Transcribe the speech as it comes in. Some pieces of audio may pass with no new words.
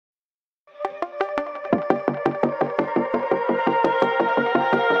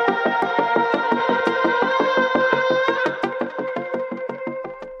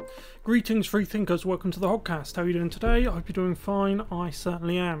Greetings, free thinkers. Welcome to the Hoggcast. How are you doing today? I hope you're doing fine. I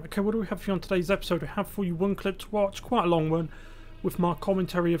certainly am. Okay, what do we have for you on today's episode? We have for you one clip to watch, quite a long one, with my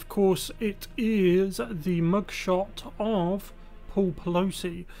commentary, of course. It is the mugshot of Paul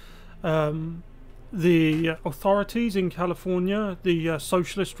Pelosi. The authorities in California, the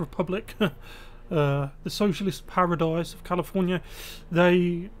Socialist Republic, the Socialist Paradise of California,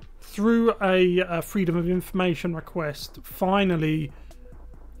 they, through a Freedom of Information request, finally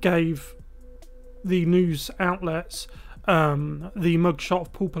gave the news outlets the mugshot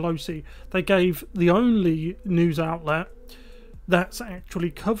of Paul Pelosi. They gave the only news outlet that's actually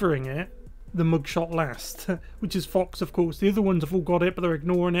covering it the mugshot last, which is Fox, of course. The other ones have all got it, but they're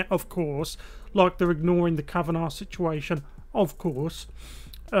ignoring it, of course, like they're ignoring the Kavanaugh situation, of course.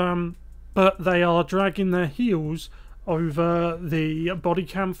 But they are dragging their heels over the body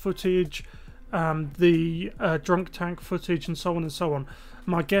cam footage, the drunk tank footage, and so on and so on.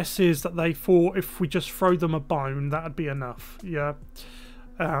 My guess is that they thought if we just throw them a bone, that'd be enough. Yeah.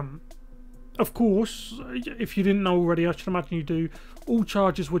 Of course, if you didn't know already, I should imagine you do. All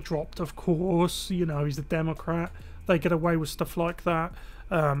charges were dropped, of course. You know, he's a Democrat. They get away with stuff like that.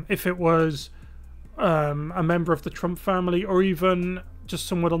 If it was a member of the Trump family, or even just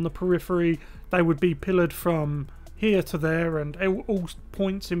someone on the periphery, they would be pillared from here to there and all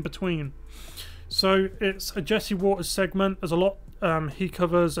points in between. So it's a Jesse Waters segment. There's a lot he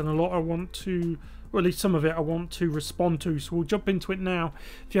covers and a lot I want to, or at least some of it I want to respond to, so we'll jump into it now.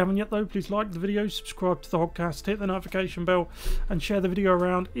 If you haven't yet though, please like the video, subscribe to the Hoggcast, hit the notification bell and share the video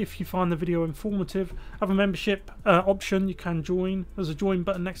around if you find the video informative. I have a membership option you can join. There's a join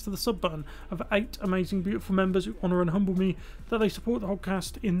button next to the sub button. I have 8 amazing beautiful members who honour and humble me that they support the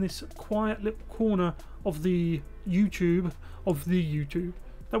Hoggcast in this quiet little corner of the YouTube,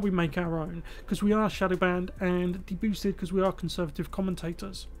 that we make our own, because we are shadow banned and deboosted, because we are conservative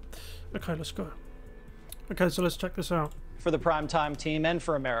commentators. Okay, let's go. Okay, so let's check this out. For the primetime team and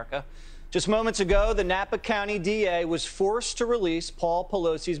for America. Just moments ago, the Napa County DA was forced to release Paul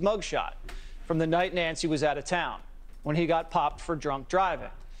Pelosi's mugshot from the night Nancy was out of town, when he got popped for drunk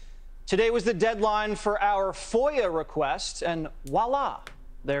driving. Today was the deadline for our FOIA request, and voila,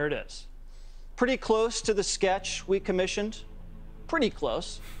 there it is. Pretty close to the sketch we commissioned. Pretty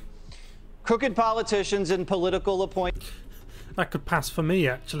close. Crooked politicians and political appointees. That could pass for me,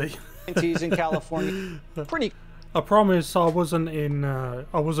 actually. In California. Pretty. I promise I wasn't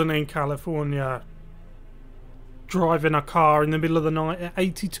in California driving a car in the middle of the night at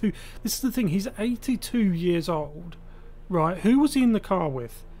 82. This is the thing, he's 82 years old, right? Who was he in the car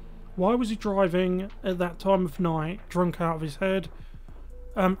with? Why was he driving at that time of night, drunk out of his head?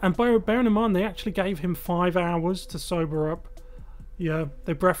 And bearing in mind, they actually gave him 5 hours to sober up. Yeah,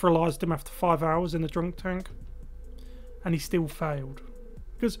 they breathalyzed him after 5 hours in the drunk tank, and he still failed.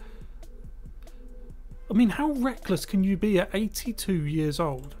 Because, I mean, how reckless can you be at 82 years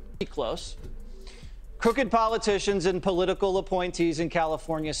old? Close. Crooked politicians and political appointees in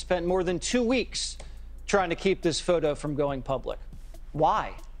California spent more than 2 weeks trying to keep this photo from going public.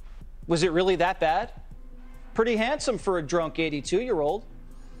 Why? Was it really that bad? Pretty handsome for a drunk 82-year-old.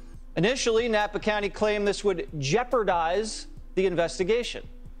 Initially, Napa County claimed this would jeopardize the investigation.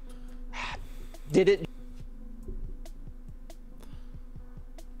 Did it?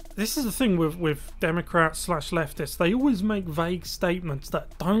 This is the thing with Democrats / leftists. They always make vague statements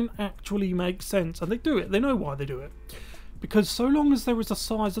that don't actually make sense, and they do it. They know why they do it. Because so long as there is a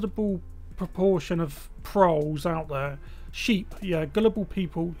sizable proportion of proles out there, sheep, yeah, gullible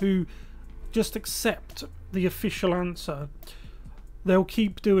people who just accept the official answer, they'll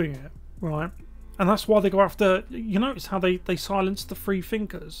keep doing it, right? And that's why they go after, you notice how they silence the free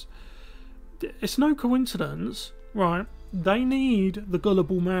thinkers. It's no coincidence, right? They need the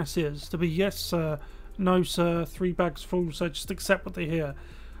gullible masses to be yes sir, no sir, 3 bags full, so just accept what they hear.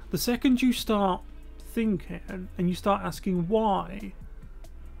 The second you start thinking and you start asking why,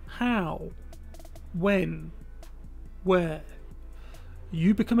 how, when, where,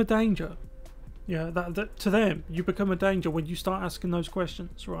 you become a danger. Yeah, that to them, you become a danger when you start asking those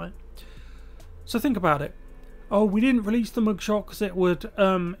questions, right? So think about it. Oh, we didn't release the mugshot because it would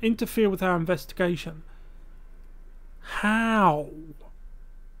interfere with our investigation. How?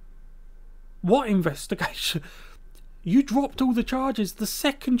 What investigation? You dropped all the charges the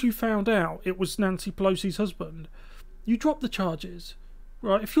second you found out it was Nancy Pelosi's husband. You dropped the charges,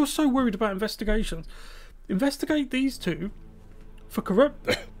 right? If you're so worried about investigations, investigate these two for corruption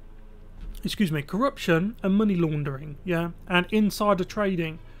and money laundering, yeah, and insider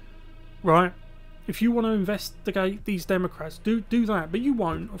trading, right? If you want to investigate these Democrats, do that, but you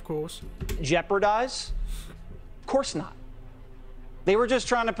won't, of course. Jeopardize? Of course not. They were just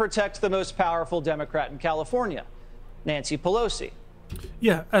trying to protect the most powerful Democrat in California, Nancy Pelosi.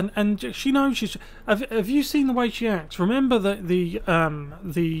 Yeah, and she knows she's. Have you seen the way she acts? Remember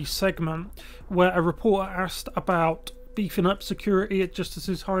the segment where a reporter asked about beefing up security at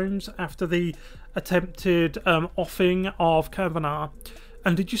justices' homes after the attempted offing of Kavanaugh,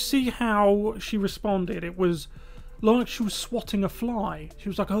 and did you see how she responded? It was like she was swatting a fly. She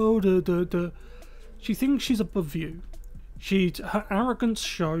was like, "Oh, She thinks she's above you. Her arrogance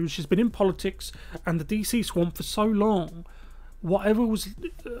shows. She's been in politics and the DC swamp for so long. Whatever was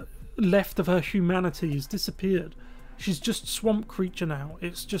left of her humanity has disappeared. She's just swamp creature now.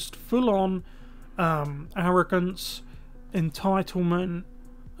 It's just full on arrogance, entitlement,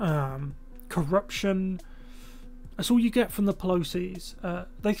 corruption. That's all you get from the Pelosi's.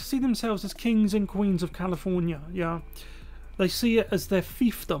 They see themselves as kings and queens of California. Yeah, they see it as their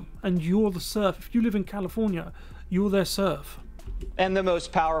fiefdom, and you're the serf. If you live in California, you're their serf. And the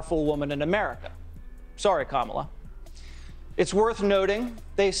most powerful woman in America. Sorry, Kamala. It's worth noting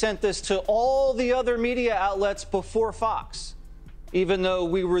they sent this to all the other media outlets before Fox, even though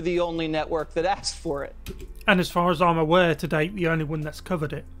we were the only network that asked for it. And as far as I'm aware to date, the only one that's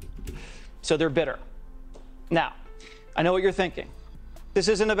covered it. So they're bitter. Now, I know what you're thinking. This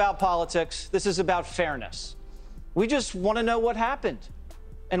isn't about politics. This is about fairness. We just want to know what happened.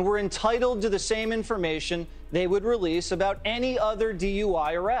 And we're entitled to the same information they would release about any other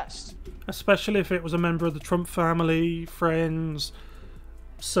DUI arrest. Especially if it was a member of the Trump family, friends,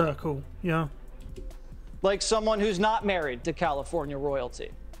 circle, yeah. Like someone who's not married to California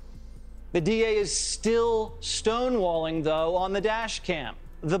royalty. The DA is still stonewalling, though, on the dash cam,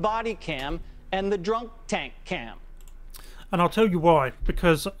 the body cam, and the drunk tank cam. And I'll tell you why,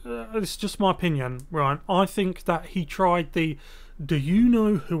 because it's just my opinion, right? I think that he tried the "do you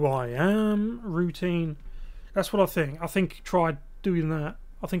know who I am" routine. That's what I think. I think he tried doing that.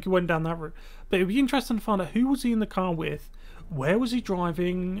 I think he went down that route. But it'd be interesting to find out who was he in the car with, where was he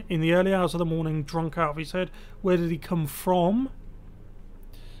driving in the early hours of the morning, drunk out of his head, where did he come from,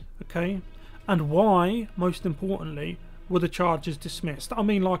 okay, and why, most importantly, were the charges dismissed? I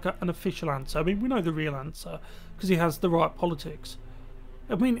mean, like an official answer. I mean, we know the real answer because he has the right politics.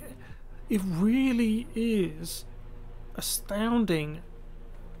 I mean, it really is astounding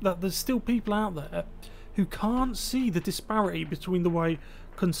that there's still people out there who can't see the disparity between the way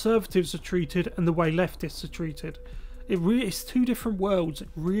conservatives are treated and the way leftists are treated. It's two different worlds. It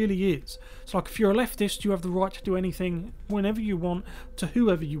really is. It's like if you're a leftist, you have the right to do anything whenever you want to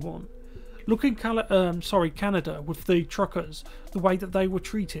whoever you want. Look in Canada with the truckers, the way that they were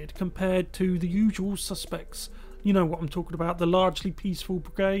treated compared to the usual suspects. You know what I'm talking about, the largely peaceful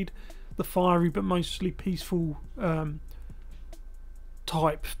brigade, the fiery but mostly peaceful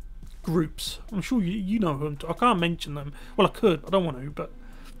type groups. I'm sure you know who I can't mention them. Well, I could, I don't want to, but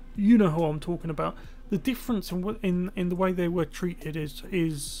you know who I'm talking about. The difference in the way they were treated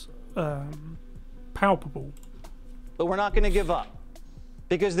is palpable. But we're not going to give up,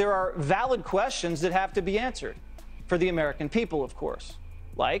 because there are valid questions that have to be answered for the American people, of course.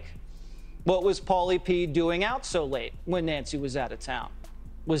 Like, what was Paulie P doing out so late when Nancy was out of town?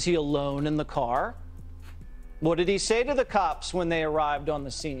 Was he alone in the car? What did he say to the cops when they arrived on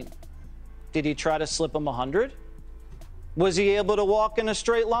the scene? Did he try to slip them 100? Was he able to walk in a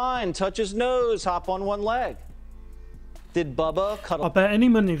straight line, touch his nose, hop on one leg? Did Bubba cut? I bet any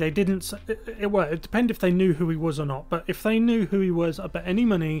money they didn't. Well, it depends if they knew who he was or not. But if they knew who he was, I bet any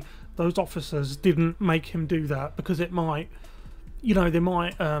money those officers didn't make him do that, because it might, you know, they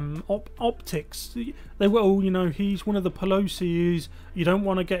might optics. They were all, you know, he's one of the Pelosi's. You don't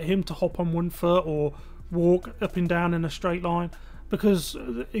want to get him to hop on one foot or walk up and down in a straight line, because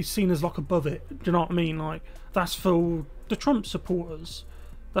he's seen as like above it. Do you know what I mean? Like, that's for the Trump supporters.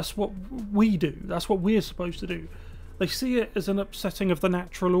 That's what we do. That's what we're supposed to do. They see it as an upsetting of the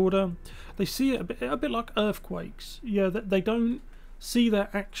natural order. They see it a bit like earthquakes. Yeah, they don't see their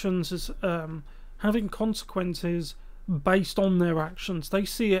actions as having consequences based on their actions. They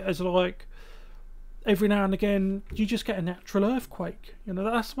see it as like every now and again you just get a natural earthquake. You know,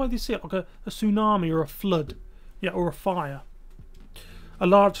 that's why they see it like a tsunami or a flood, yeah, or a fire, a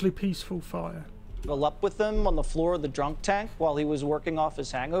largely peaceful fire. Up with him on the floor of the drunk tank while he was working off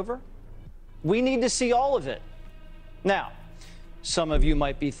his hangover? We need to see all of it. Now, some of you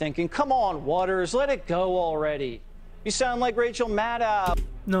might be thinking, come on, Waters, let it go already. You sound like Rachel Maddow.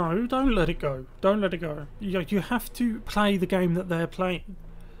 No, don't let it go. Don't let it go. You have to play the game that they're playing.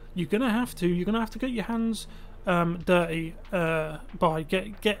 You're gonna have to. You're gonna have to get your hands dirty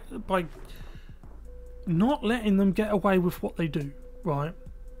by not letting them get away with what they do. Right?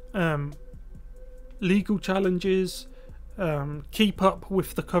 Legal challenges, keep up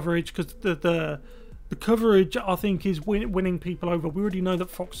with the coverage, because the coverage, I think, is winning people over. We already know that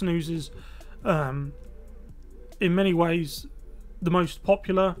Fox News is, in many ways, the most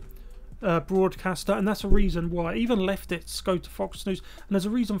popular broadcaster, and that's a reason why even leftists go to Fox News, and there's a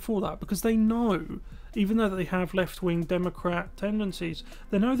reason for that, because they know, even though they have left-wing Democrat tendencies,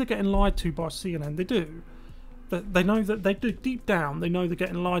 they know they're getting lied to by CNN. They do. They know that they do, deep down, they know they're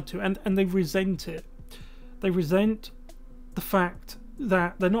getting lied to, and they resent it. They resent the fact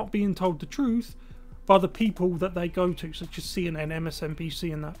that they're not being told the truth by the people that they go to, such as CNN,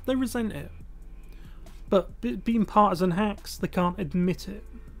 MSNBC, and that. They resent it. But being partisan hacks, they can't admit it.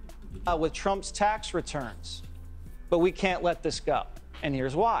 With Trump's tax returns. But we can't let this go. And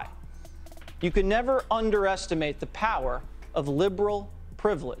here's why. You can never underestimate the power of liberal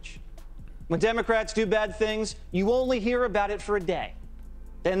privilege. When Democrats do bad things, you only hear about it for a day.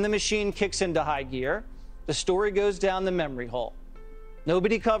 Then the machine kicks into high gear. The story goes down the memory hole.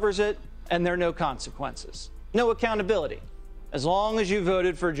 Nobody covers it, and there are no consequences. No accountability, as long as you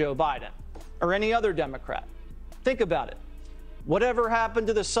voted for Joe Biden or any other Democrat. Think about it. Whatever happened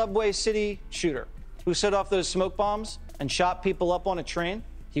to the Subway City shooter who set off those smoke bombs and shot people up on a train?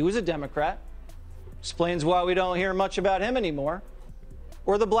 He was a Democrat. Explains why we don't hear much about him anymore.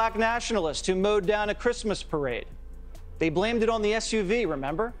 Or the black nationalist who mowed down a Christmas parade. They blamed it on the SUV,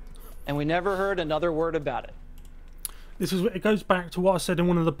 remember? And we never heard another word about it. It goes back to what I said in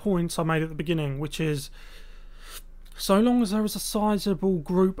one of the points I made at the beginning, which is, so long as there is a sizable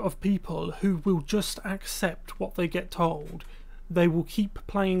group of people who will just accept what they get told, they will keep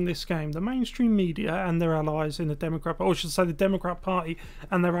playing this game. The mainstream media and their allies in the Democrat, or I should say the Democrat Party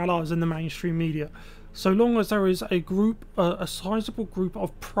and their allies in the mainstream media. So long as there is a group, a sizable group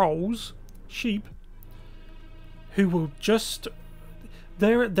of proles, sheep, who will just,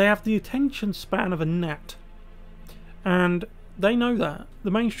 they have the attention span of a gnat. And they know that.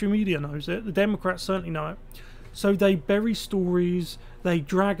 The mainstream media knows it. The Democrats certainly know it. So they bury stories, they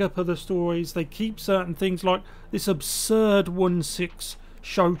drag up other stories, they keep certain things like this absurd 1/6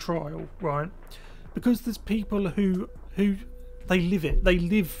 show trial, right? Because there's people who they live it. They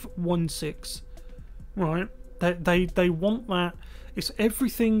live 1/6, right? They want that. It's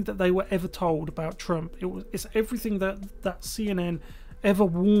everything that they were ever told about Trump. It's everything that CNN ever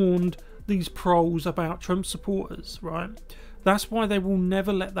warned these pros about Trump supporters, right? That's why they will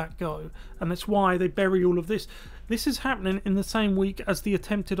never let that go, and that's why they bury all of this. This is happening in the same week as the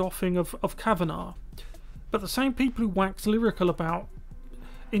attempted offing of Kavanaugh. But the same people who wax lyrical about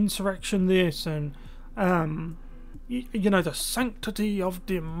insurrection this and, you know, the sanctity of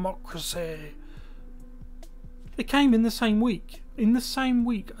democracy, it came in the same week. In the same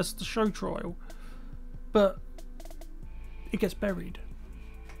week as the show trial. But it gets buried.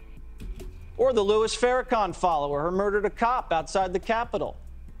 Or the Louis Farrakhan follower who murdered a cop outside the Capitol.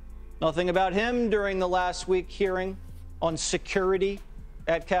 Nothing about him during the last week hearing on security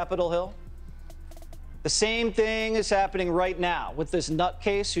at Capitol Hill. The same thing is happening right now with this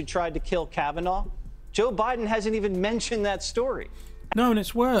nutcase who tried to kill Kavanaugh. Joe Biden hasn't even mentioned that story. No, and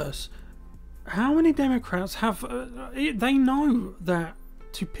it's worse. How many Democrats have... they know that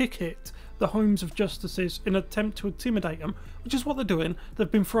to picket the homes of justices in an attempt to intimidate them, which is what they're doing.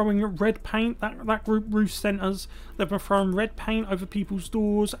 They've been throwing red paint, that group Ruth sent us, they've been throwing red paint over people's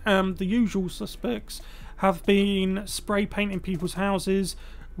doors. The usual suspects have been spray painting people's houses,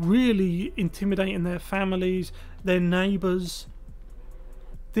 really intimidating their families, their neighbours.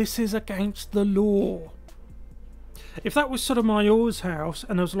 This is against the law. If that was Sotomayor's house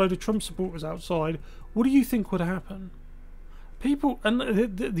and there was a load of Trump supporters outside, what do you think would happen? People, and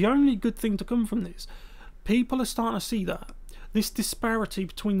the only good thing to come from this, people are starting to see that. This disparity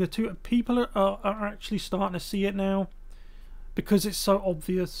between the two, people are actually starting to see it now because it's so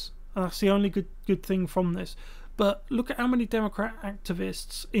obvious. And that's the only good thing from this. But look at how many Democrat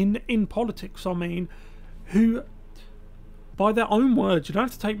activists in politics, I mean, who, by their own words, you don't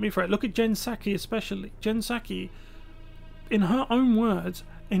have to take me for it. Look at Jen Psaki especially. Jen Psaki, in her own words,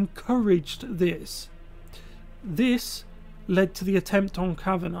 encouraged this. This led to the attempt on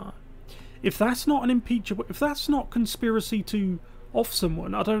Kavanaugh. If that's not an impeachable, if that's not conspiracy to off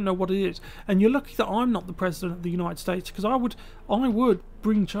someone, I don't know what it is. And you're lucky that I'm not the president of the United States, because I would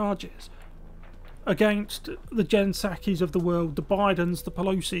bring charges against the Jen Psakis of the world, the Bidens, the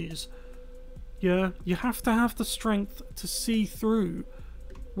Pelosi's. Yeah, you have to have the strength to see through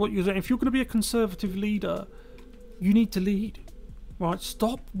what you're doing. If you're going to be a conservative leader, you need to lead. Right?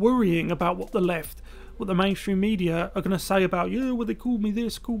 Stop worrying about what the mainstream media are going to say about you. Well, they called me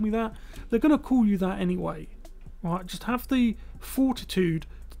this, called me that. They're going to call you that anyway. Right? Just have the fortitude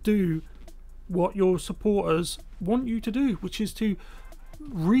to do what your supporters want you to do, which is to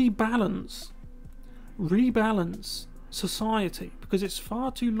rebalance society, because it's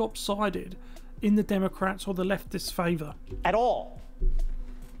far too lopsided in the Democrats' or the leftists' favor. At all.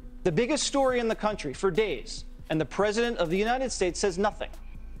 The biggest story in the country for days, and the President of the United States says nothing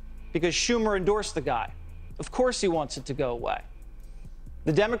because Schumer endorsed the guy. Of course he wants it to go away.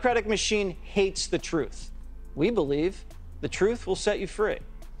 The Democratic machine hates the truth. We believe the truth will set you free.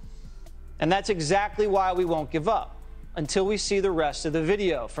 And that's exactly why we won't give up until we see the rest of the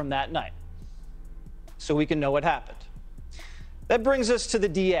video from that night, so we can know what happened. That brings us to the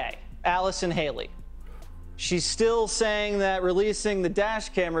DA, Allison Haley. She's still saying that releasing the dash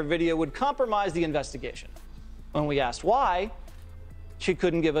camera video would compromise the investigation. When we asked why, she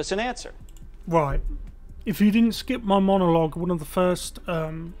couldn't give us an answer. Right. If you didn't skip my monologue, one of the first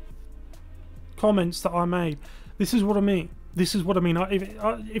comments that I made, this is what I mean. This is what I mean.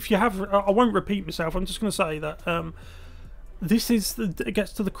 If you have, I won't repeat myself. I'm just going to say that it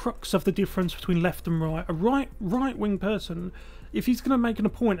gets to the crux of the difference between left and right. A right-wing person, if he's going to make a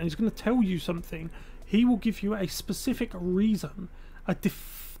point and he's going to tell you something, he will give you a specific reason, a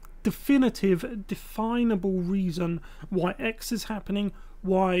definitive, definable reason why X is happening,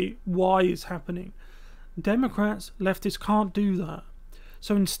 why Y is happening. Democrats, leftists can't do that.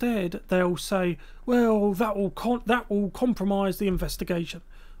 So instead, they'll say, well, that will compromise the investigation.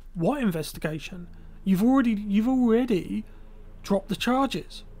 What investigation? You've already dropped the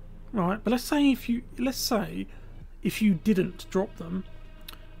charges, right? But let's say if you didn't drop them,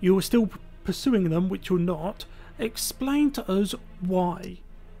 you were still pursuing them, which you're not. Explain to us why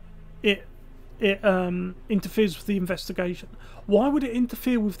it interferes with the investigation. Why would it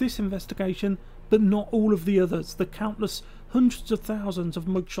interfere with this investigation but not all of the others, the countless hundreds of thousands of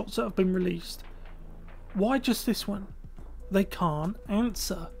mugshots that have been released? Why just this one? They can't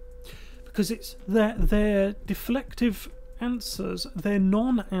answer because it's their deflective answers, their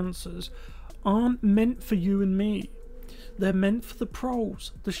non-answers aren't meant for you and me. They're meant for the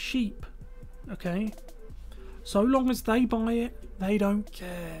pros, the sheep. Okay? So long as they buy it, they don't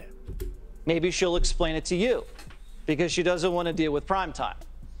care. Maybe she'll explain it to you because she doesn't want to deal with prime time.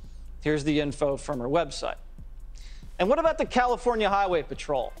 Here's the info from her website. And what about the California Highway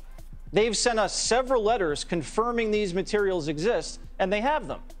Patrol? They've sent us several letters confirming these materials exist, and they have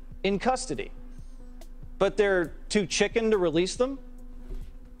them in custody. But they're too chicken to release them?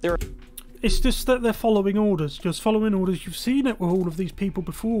 It's just that they're following orders. Just following orders. You've seen it with all of these people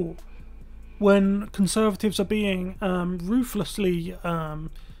before. When conservatives are being ruthlessly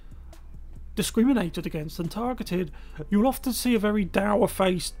discriminated against and targeted, you'll often see a very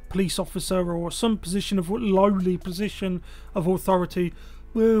dour-faced police officer or some lowly position of authority.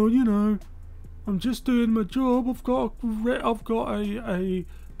 Well, you know, I'm just doing my job. I've got a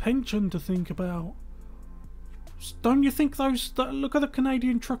pension to think about. Don't you think look at the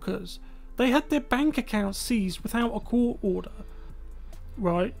Canadian truckers? They had their bank accounts seized without a court order,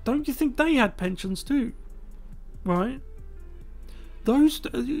 right? Don't you think they had pensions too, right? I'm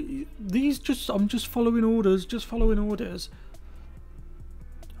just following orders,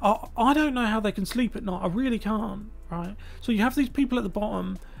 I don't know how they can sleep at night. I really can't, right? So you have these people at the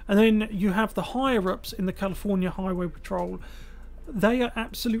bottom, and then you have the higher-ups in the California Highway Patrol. They are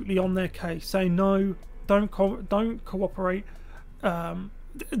absolutely on their case, saying no, don't cooperate.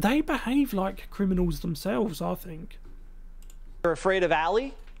 They behave like criminals themselves, I think. They're afraid of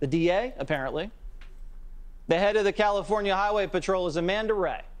Allie, the DA, apparently. The head of the California Highway Patrol is Amanda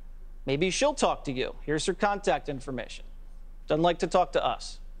Ray. Maybe she'll talk to you. Here's her contact information. Doesn't like to talk to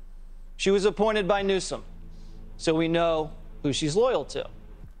us. She was appointed by Newsom, so we know who she's loyal to.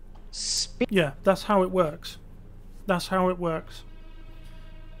 Yeah, that's how it works. That's how it works.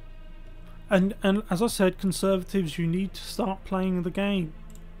 And as I said, conservatives, you need to start playing the game.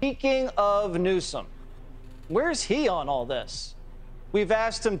 Speaking of Newsom, where's he on all this? We've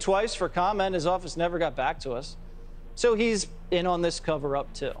asked him twice for comment. His office never got back to us. So he's in on this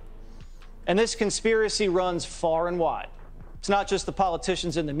cover-up too. And this conspiracy runs far and wide. It's not just the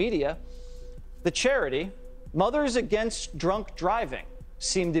politicians in the media. The charity, Mothers Against Drunk Driving,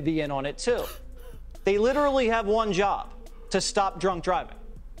 seem to be in on it too. They literally have one job: to stop drunk driving.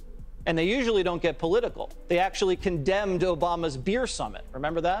 And they usually don't get political. They actually condemned Obama's beer summit.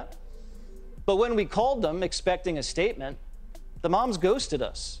 Remember that? But when we called them expecting a statement, the moms ghosted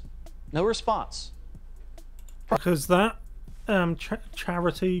us. No response. Because that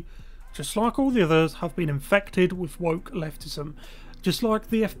charity, just like all the others, have been infected with woke leftism. Just like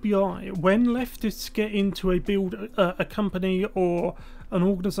the FBI. When leftists get into a company or an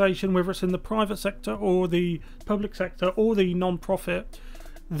organisation, whether it's in the private sector or the public sector or the non-profit,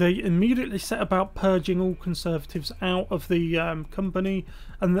 they immediately set about purging all conservatives out of the company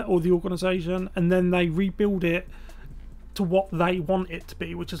or the organisation, and then they rebuild it to what they want it to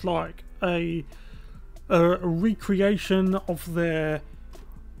be, which is like a recreation of their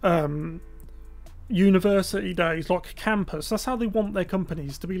university days, like a campus. That's how they want their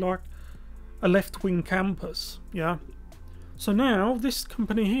companies to be, like a left-wing campus. Yeah. So now this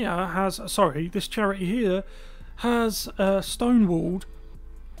company here this charity here has stonewalled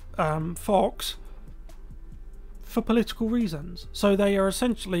Fox for political reasons. So they are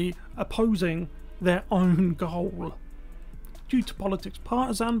essentially opposing their own goal due to politics,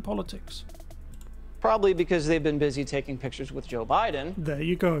 partisan politics. Probably because they've been busy taking pictures with Joe Biden. There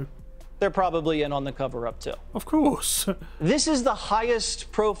you go. They're probably in on the cover-up too. Of course. This is the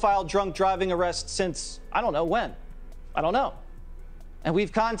highest profile drunk driving arrest since, I don't know when. I don't know. And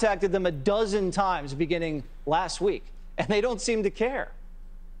we've contacted them a dozen times beginning last week, and they don't seem to care.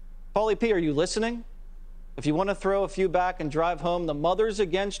 Paulie P, are you listening? If you want to throw a few back and drive home, the Mothers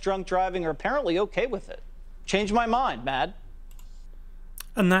Against Drunk Driving are apparently okay with it. Change my mind, Mad.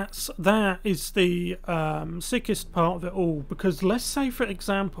 And that is the sickest part of it all, because let's say, for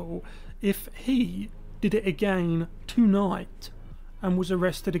example, if he did it again tonight and was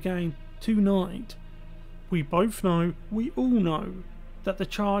arrested again tonight, we all know that the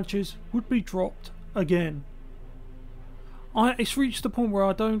charges would be dropped again. It's reached the point where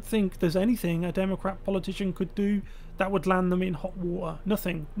I don't think there's anything a Democrat politician could do that would land them in hot water.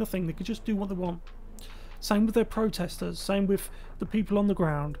 Nothing. They could just do what they want. Same with their protesters, same with the people on the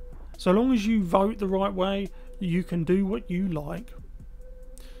ground. So long as you vote the right way, you can do what you like.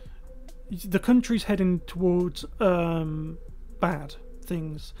 The country's heading towards bad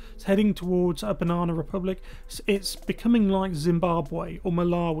things. It's heading towards a banana republic. It's becoming like Zimbabwe or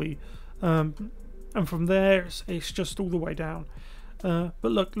Malawi. And from there, it's just all the way down. But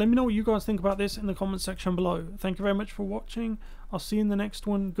look, let me know what you guys think about this in the comment section below. Thank you very much for watching. I'll see you in the next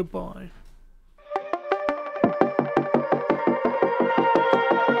one. Goodbye.